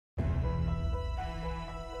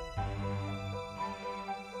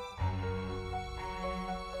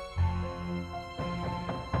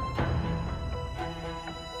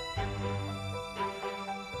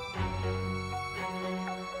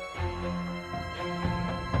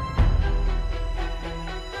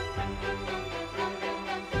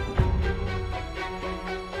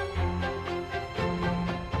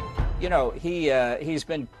you know, he's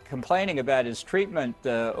been complaining about his treatment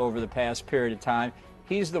over the past period of time.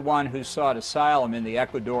 He's the one who sought asylum in the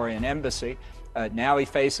Ecuadorian embassy. Now he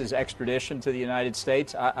faces extradition to the United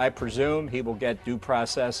States. I presume he will get due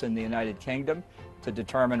process in the United Kingdom to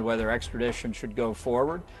determine whether extradition should go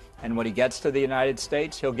forward. And when he gets to the United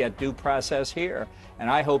States, he'll get due process here. And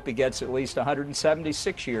I hope he gets at least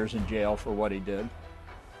 176 years in jail for what he did.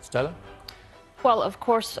 Stella? Well, of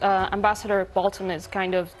course, Ambassador Bolton is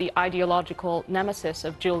kind of the ideological nemesis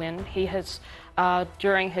of Julian. He has,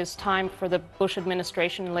 during his time for the Bush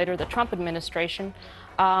administration and later the Trump administration,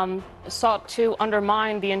 sought to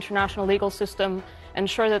undermine the international legal system,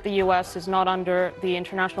 ensure that the U.S. is not under the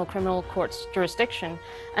International Criminal Court's jurisdiction.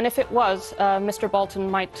 And if it was, Mr. Bolton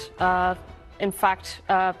might, in fact,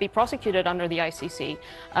 be prosecuted under the ICC.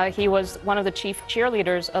 He was one of the chief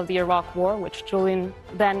cheerleaders of the Iraq War, which Julian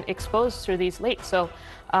then exposed through these leaks. So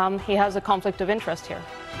he has a conflict of interest here.